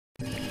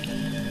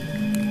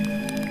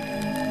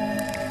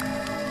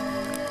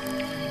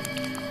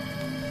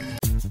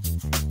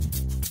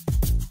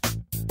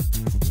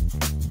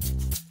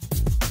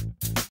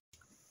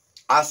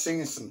I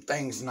seen some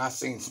things and I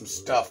seen some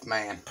stuff,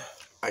 man.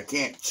 I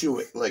can't chew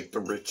it like the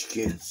rich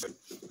kids.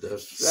 The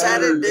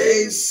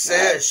Saturday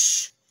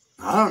Sesh.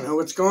 I don't know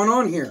what's going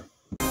on here.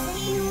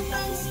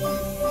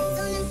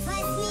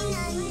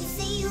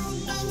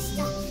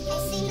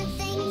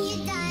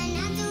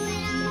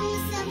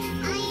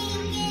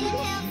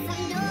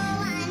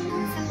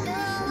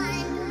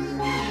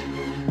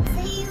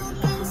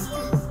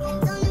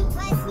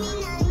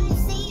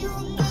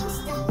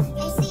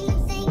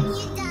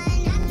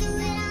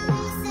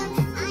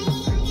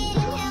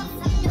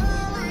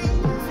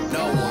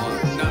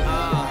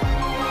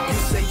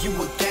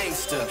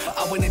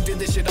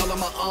 All on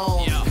my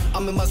own.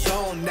 I'm in my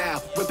zone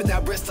now, ripping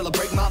that wrist till I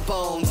break my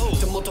bones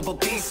to multiple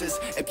pieces.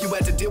 If you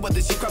had to deal with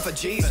this, you cry for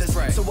Jesus.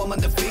 So I'm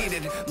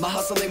undefeated. My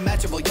hustle ain't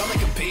matchable, y'all ain't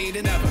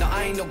competing. Now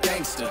I ain't no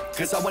gangster,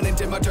 cause I went and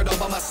did my dirt all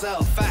by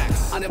myself.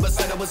 Facts. I never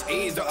said I was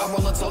either. I'm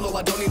rolling solo,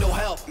 I don't need no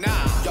help.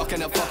 Nah, y'all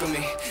cannot fuck with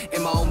me.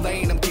 In my own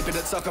lane, I'm keeping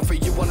it sucker for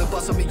you. Wanna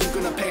bust on me, you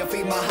gonna pay a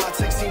fee. My hot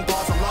 16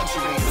 bars of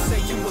luxury. You say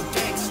you a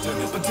gangster,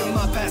 but till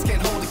my past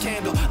can't hold a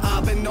candle.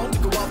 I've been known to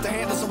go off the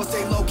handle, so I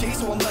stay low key,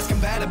 so I'm less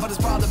combative. But it's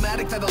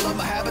problematic that I love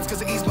my habits,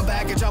 cause it ease my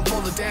baggage. I'm full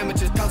of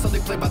damages, constantly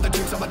played by the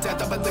dreams of my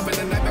death. I've been living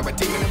a nightmare, a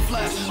demon in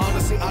flesh.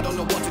 Honestly, I don't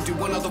know what to do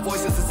when other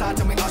voices inside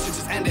tell me I should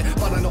just end it.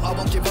 But I know I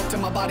won't give up till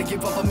my body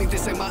give up on me,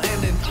 this ain't my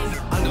ending.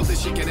 I know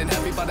this shit getting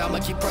heavy, but I'ma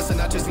keep pressing,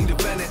 I just need to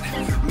vent it.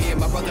 Me and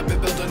my brother been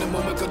building a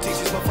movement, go teach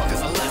these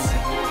motherfuckers a lesson.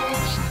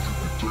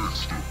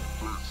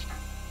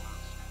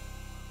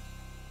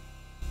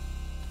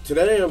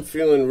 Today I'm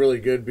feeling really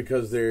good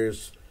because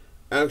there's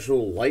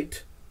actual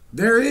light.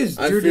 There is,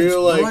 dude.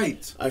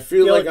 I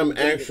feel like I'm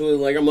actually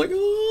like, I'm like,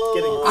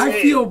 oh. I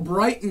feel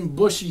bright and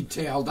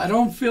bushy-tailed. I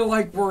don't feel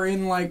like we're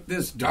in like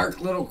this dark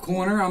little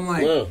corner. I'm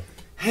like,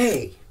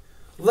 hey,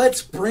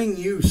 let's bring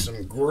you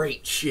some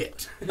great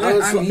shit.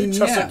 I mean,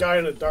 just a guy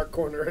in a dark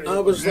corner. Anyway. I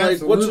was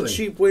like, what's a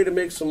cheap way to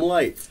make some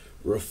light?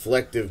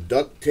 Reflective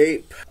duct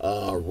tape,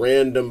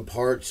 random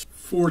parts.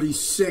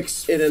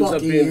 46 It ends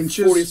up being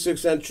inches.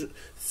 46 inches.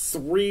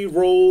 3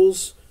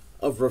 rolls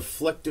of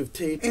reflective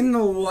tape. In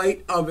the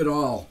light of it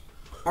all,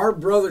 our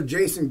brother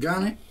Jason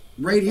Gunnett,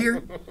 right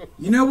here,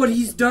 you know what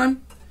he's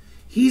done?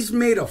 He's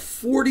made a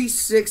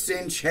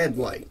 46-inch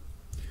headlight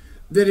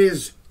that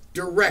is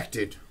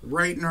directed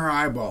right in our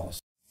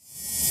eyeballs.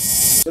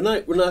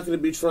 Tonight, we're not going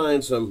to be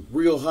trying some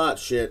real hot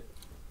shit.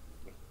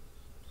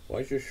 Why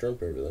is your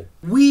shrimp over there?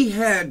 We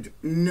had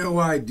no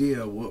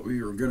idea what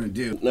we were going to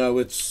do. No,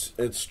 it's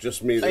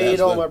just me that I has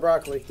ate all my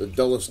broccoli. The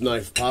dullest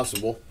knife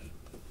possible.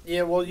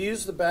 Yeah, well,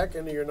 use the back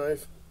end of your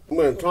knife. I'm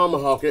going to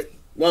tomahawk it.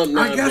 Well,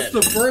 I guess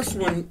the first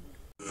one...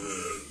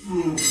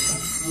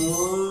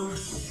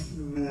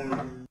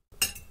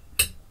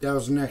 That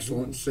was an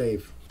excellent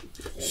save.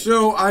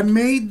 So I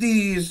made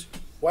these...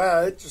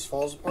 Wow, it just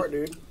falls apart,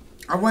 dude.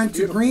 I went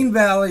to Green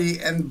Valley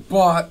and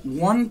bought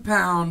 1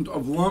 pound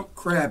of lump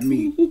crab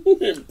meat.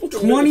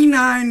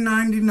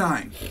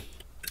 $29.99.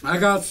 I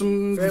got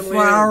some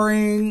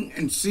flouring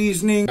and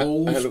seasoning.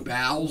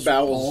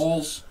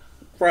 Balls.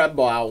 Crab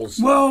balls.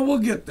 Well, we'll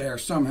get there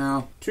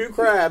somehow. 2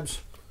 crabs.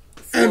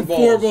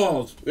 4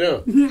 balls. Yeah.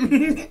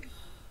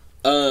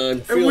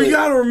 And we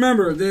got to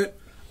remember that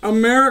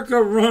America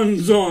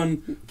runs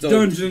on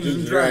Dungeons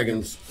and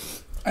Dragons.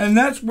 And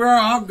that's where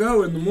I'll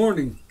go in the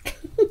morning.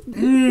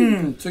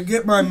 To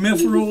get my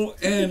mithril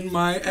and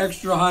my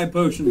extra high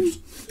potions.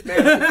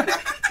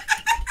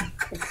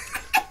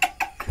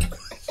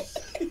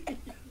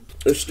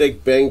 This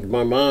steak banged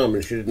my mom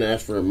and she didn't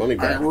ask for her money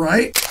back.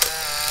 Right?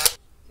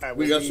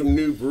 We got some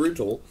new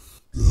Brootl.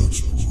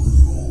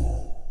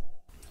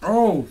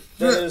 Oh,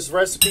 that is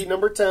recipe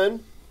number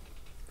 10.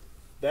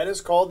 That is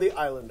called the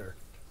Islander.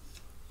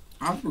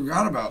 I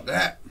forgot about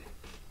that.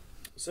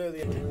 So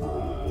the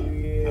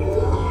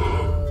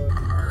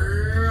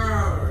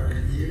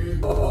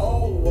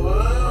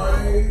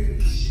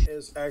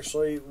is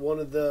actually one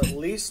of the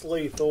least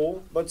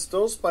lethal, but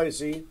still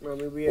spicy. I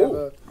mean, we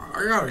have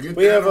I gotta get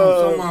that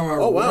on some of my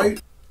right.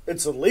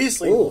 It's the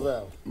least lethal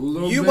though.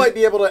 You might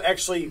be able to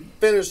actually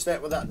finish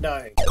that without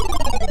dying. A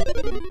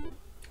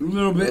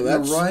little bit in the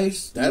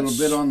rice, a little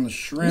bit on the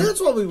shrimp.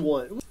 That's what we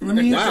want. Let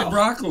me eat the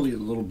broccoli a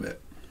little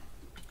bit.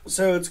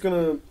 So it's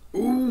gonna.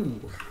 Ooh.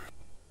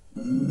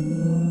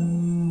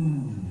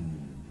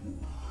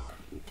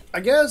 I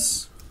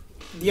guess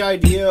the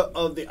idea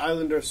of the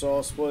Islander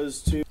sauce was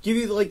to give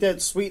you like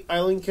that sweet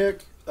island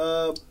kick.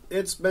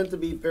 It's meant to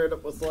be paired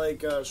up with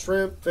like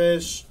shrimp,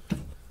 fish,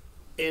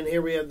 and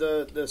here we have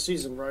the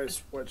seasoned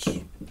rice, which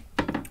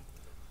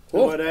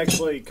would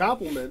actually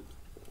complement.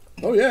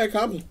 Oh yeah,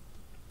 compliment.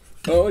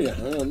 Oh yeah,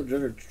 I'm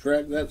just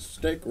drag that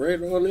steak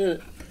right on in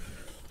it.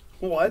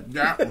 What?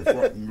 That was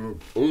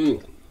fucking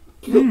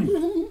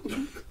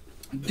good.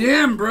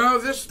 Damn, bro,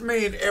 this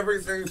made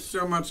everything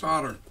so much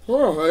hotter.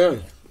 Oh yeah.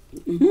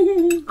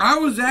 I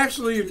was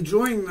actually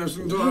enjoying this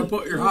until I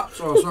put your hot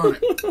sauce on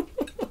it.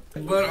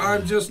 But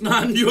I'm just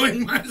not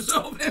enjoying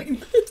myself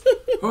anymore.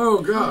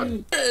 Oh,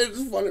 God.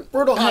 It's funny.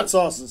 Brootl hot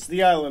sauces,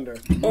 the Islander.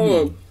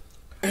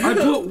 I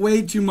put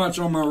way too much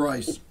on my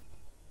rice.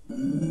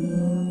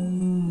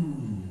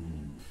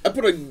 I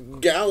put a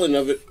gallon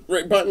of it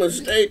right by my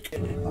steak.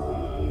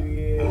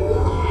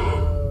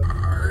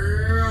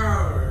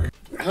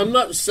 I'm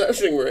not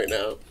seshing right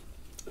now.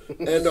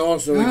 And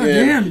also, God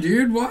again... damn,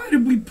 dude. Why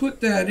did we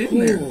put that in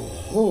there?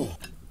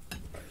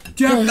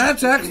 Jeff,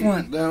 that's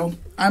excellent, though.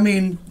 I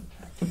mean...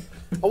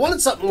 I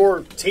wanted something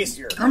more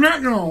tastier. I'm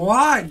not going to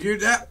lie,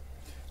 dude. That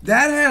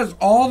has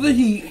all the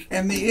heat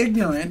and the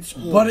ignorance,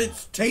 but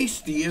it's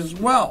tasty as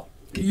well.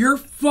 Your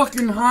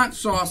fucking hot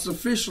sauce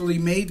officially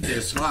made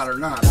this, hot or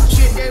not.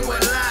 Shit, they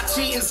would lie,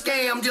 cheat, and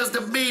scam just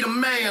to be the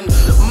man.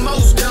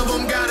 Most of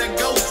them got a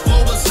ghost for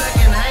the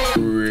second hand.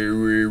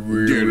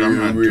 Dude, I'm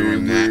not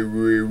doing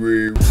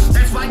that.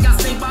 That's why I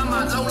stay by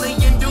my lonely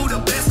and do the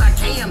best I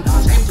can.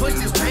 And push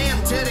this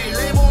pan till they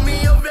label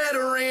me a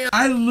veteran.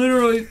 I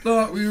literally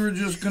thought we were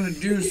just going to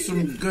do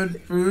some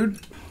good food.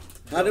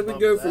 How did we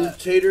go from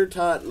tater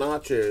tot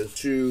nachos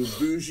to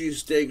bougie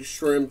steak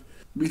shrimp?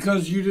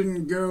 Because you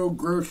didn't go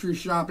grocery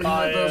shopping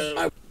with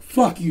us?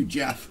 Fuck you,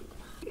 Jeff.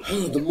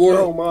 The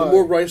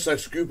more rice I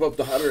scoop up,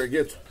 the hotter it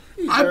gets.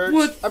 I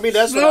mean,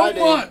 that's so what I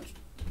did. much.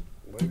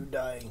 Why are you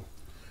dying?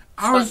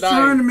 I was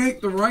trying to make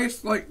the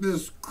rice like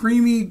this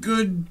creamy,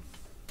 good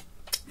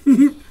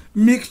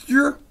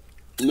mixture.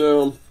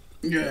 No.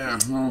 Yeah.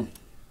 Huh.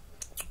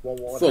 Well,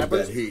 what Fuck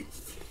happens? that heat.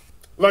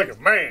 Like a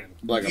man.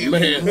 Like a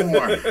man.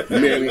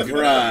 Man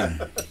cry.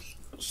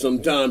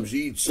 Sometimes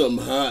you eat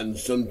something hot and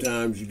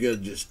sometimes you gotta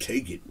just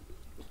take it.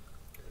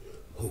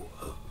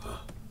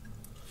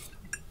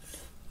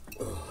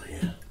 Oh,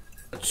 yeah.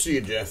 See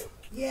you, Jeff.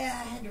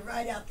 Yeah, I had to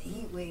ride out the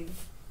heat wave.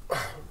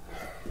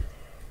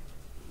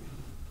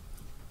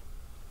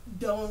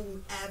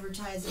 Don't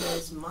advertise it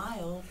as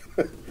mild.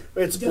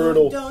 It's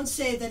brutal. Don't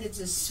say that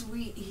it's a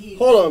sweet heat.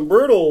 Hold on,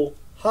 Brootl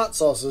hot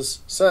sauces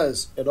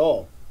says it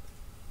all.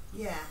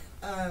 Yeah,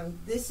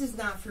 this is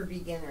not for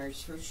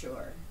beginners for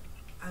sure.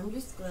 I'm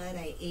just glad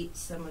I ate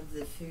some of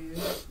the food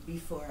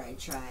before I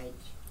tried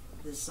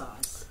the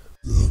sauce.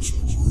 They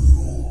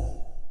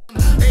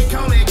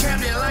call me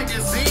captain like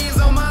disease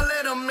on my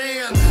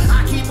letterman.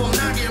 I keep on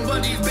knocking,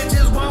 but these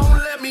bitches won't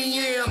let me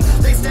in.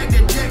 They stack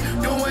the deck,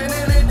 doing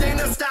anything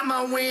to stop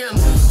my win.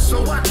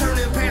 So I turn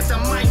it past the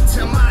mic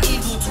to my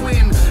evil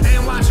twin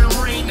and watch 'em